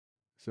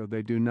So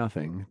they do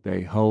nothing.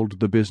 They hold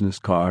the business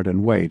card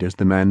and wait as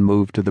the men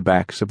move to the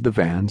backs of the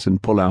vans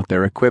and pull out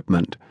their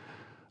equipment.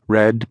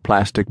 Red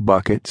plastic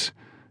buckets,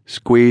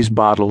 squeeze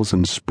bottles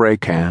and spray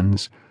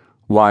cans,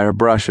 wire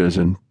brushes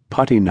and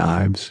putty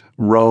knives,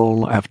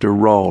 roll after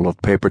roll of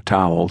paper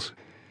towels.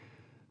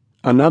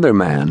 Another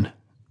man,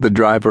 the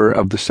driver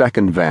of the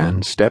second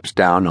van, steps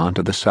down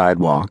onto the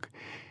sidewalk.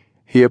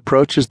 He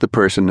approaches the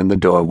person in the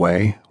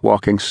doorway,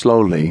 walking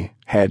slowly,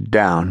 head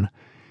down.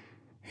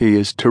 He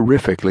is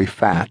terrifically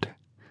fat.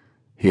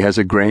 He has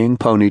a graying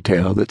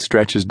ponytail that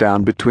stretches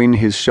down between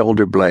his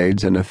shoulder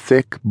blades and a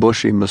thick,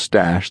 bushy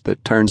mustache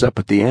that turns up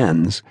at the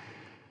ends.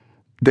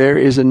 There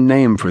is a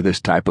name for this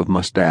type of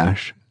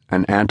mustache,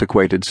 an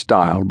antiquated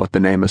style, but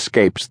the name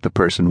escapes the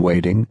person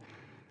waiting.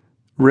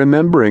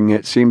 Remembering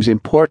it seems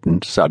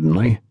important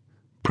suddenly,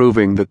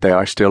 proving that they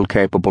are still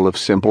capable of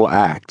simple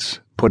acts,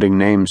 putting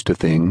names to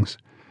things.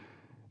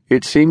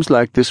 It seems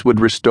like this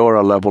would restore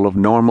a level of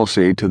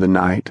normalcy to the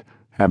night,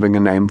 having a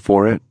name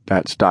for it,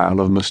 that style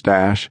of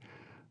mustache,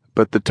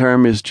 but the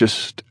term is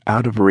just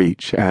out of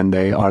reach and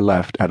they are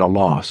left at a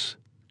loss.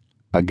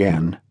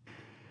 Again.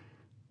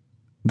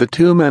 The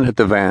two men at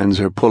the vans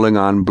are pulling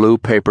on blue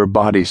paper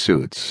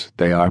bodysuits.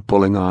 They are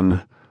pulling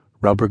on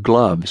rubber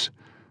gloves.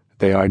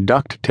 They are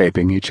duct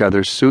taping each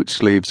other's suit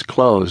sleeves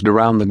closed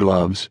around the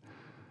gloves.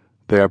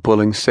 They are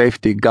pulling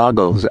safety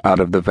goggles out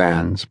of the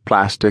vans,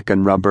 plastic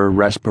and rubber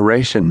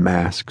respiration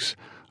masks,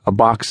 a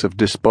box of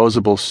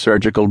disposable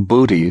surgical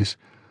booties,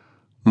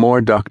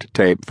 more duct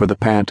tape for the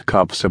pant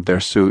cuffs of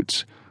their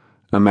suits,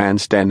 a man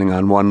standing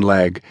on one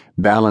leg,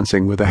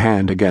 balancing with a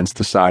hand against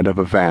the side of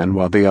a van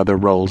while the other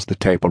rolls the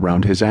tape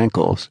around his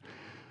ankles.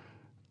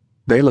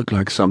 They look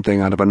like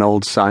something out of an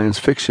old science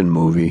fiction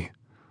movie.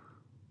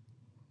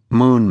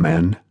 Moon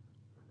men.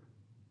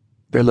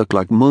 They look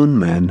like moon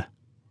men.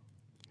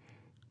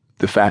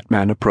 The fat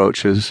man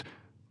approaches.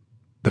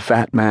 The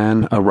fat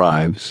man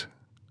arrives.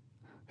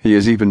 He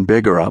is even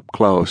bigger up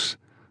close,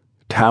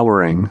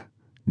 towering,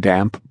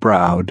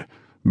 damp-browed,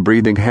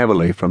 breathing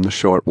heavily from the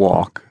short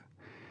walk.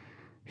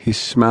 He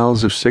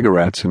smells of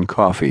cigarettes and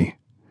coffee.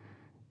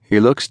 He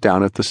looks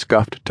down at the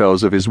scuffed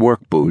toes of his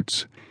work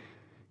boots.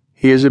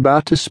 He is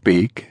about to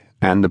speak,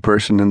 and the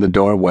person in the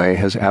doorway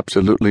has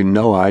absolutely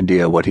no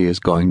idea what he is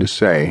going to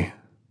say.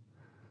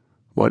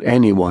 What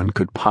anyone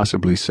could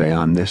possibly say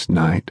on this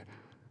night,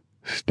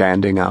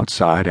 standing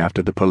outside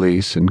after the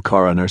police and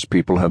coroner's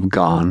people have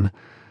gone,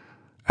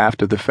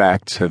 after the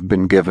facts have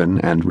been given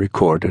and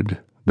recorded,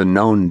 the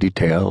known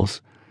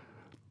details.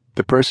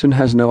 The person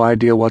has no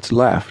idea what's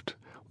left.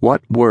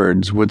 What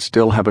words would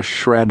still have a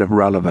shred of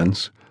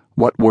relevance?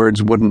 What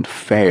words wouldn't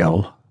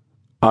fail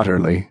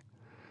utterly?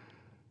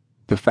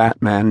 The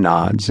fat man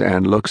nods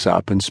and looks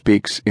up and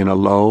speaks in a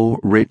low,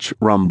 rich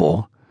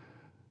rumble.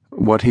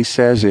 What he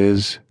says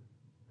is,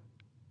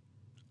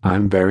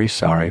 "I'm very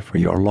sorry for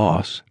your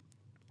loss."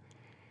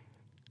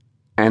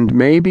 And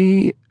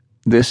maybe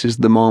this is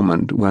the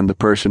moment when the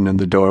person in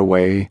the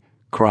doorway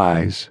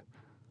cries,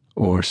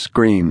 or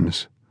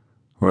screams,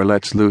 or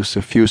lets loose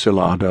a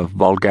fusillade of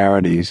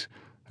vulgarities,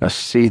 a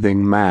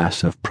seething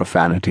mass of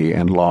profanity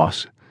and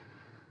loss.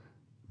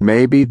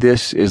 Maybe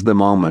this is the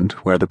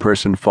moment where the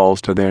person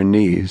falls to their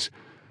knees,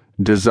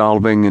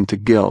 dissolving into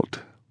guilt,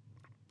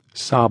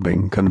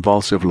 sobbing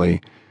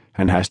convulsively,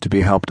 and has to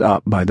be helped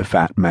up by the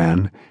fat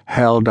man,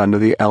 held under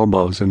the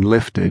elbows and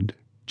lifted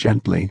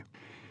gently.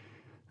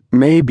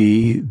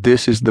 Maybe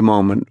this is the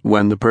moment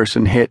when the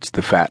person hits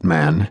the fat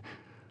man,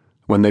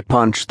 when they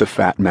punch the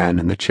fat man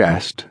in the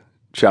chest,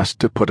 just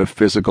to put a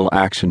physical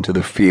action to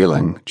the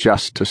feeling,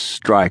 just to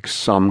strike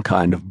some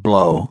kind of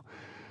blow.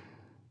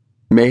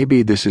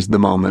 Maybe this is the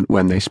moment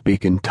when they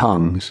speak in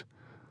tongues,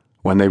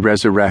 when they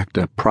resurrect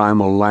a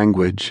primal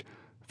language,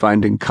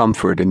 finding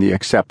comfort in the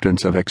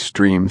acceptance of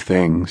extreme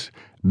things,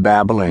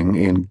 babbling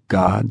in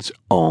God's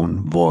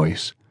own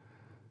voice.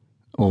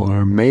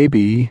 Or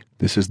maybe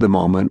this is the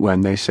moment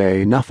when they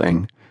say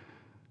nothing,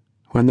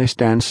 when they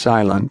stand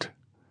silent,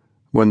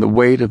 when the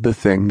weight of the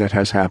thing that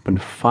has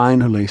happened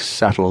finally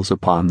settles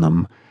upon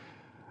them,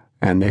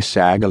 and they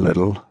sag a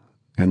little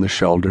in the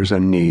shoulders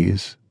and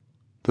knees,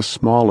 the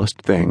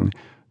smallest thing,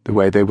 the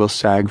way they will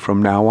sag from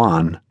now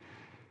on,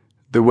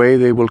 the way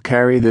they will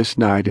carry this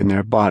night in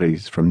their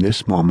bodies from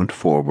this moment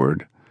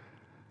forward.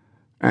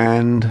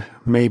 And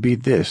maybe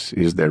this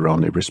is their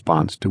only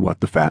response to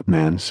what the fat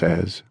man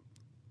says.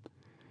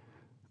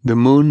 The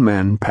moon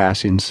men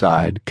pass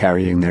inside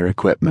carrying their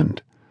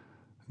equipment.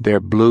 Their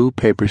blue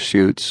paper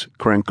suits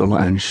crinkle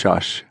and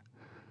shush.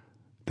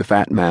 The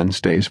fat man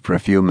stays for a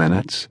few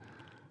minutes,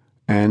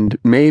 and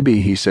maybe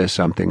he says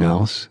something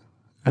else,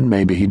 and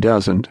maybe he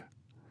doesn't.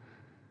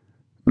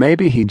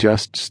 Maybe he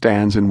just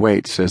stands and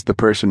waits as the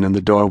person in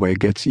the doorway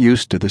gets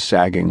used to the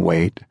sagging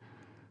weight,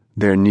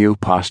 their new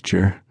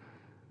posture,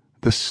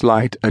 the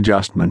slight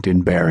adjustment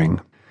in bearing.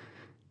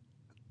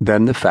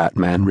 Then the fat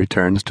man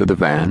returns to the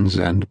vans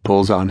and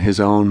pulls on his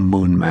own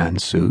moon man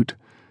suit,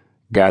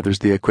 gathers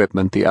the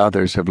equipment the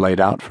others have laid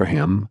out for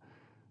him,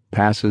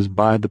 passes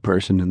by the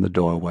person in the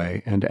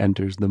doorway, and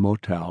enters the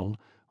motel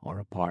or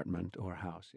apartment or house.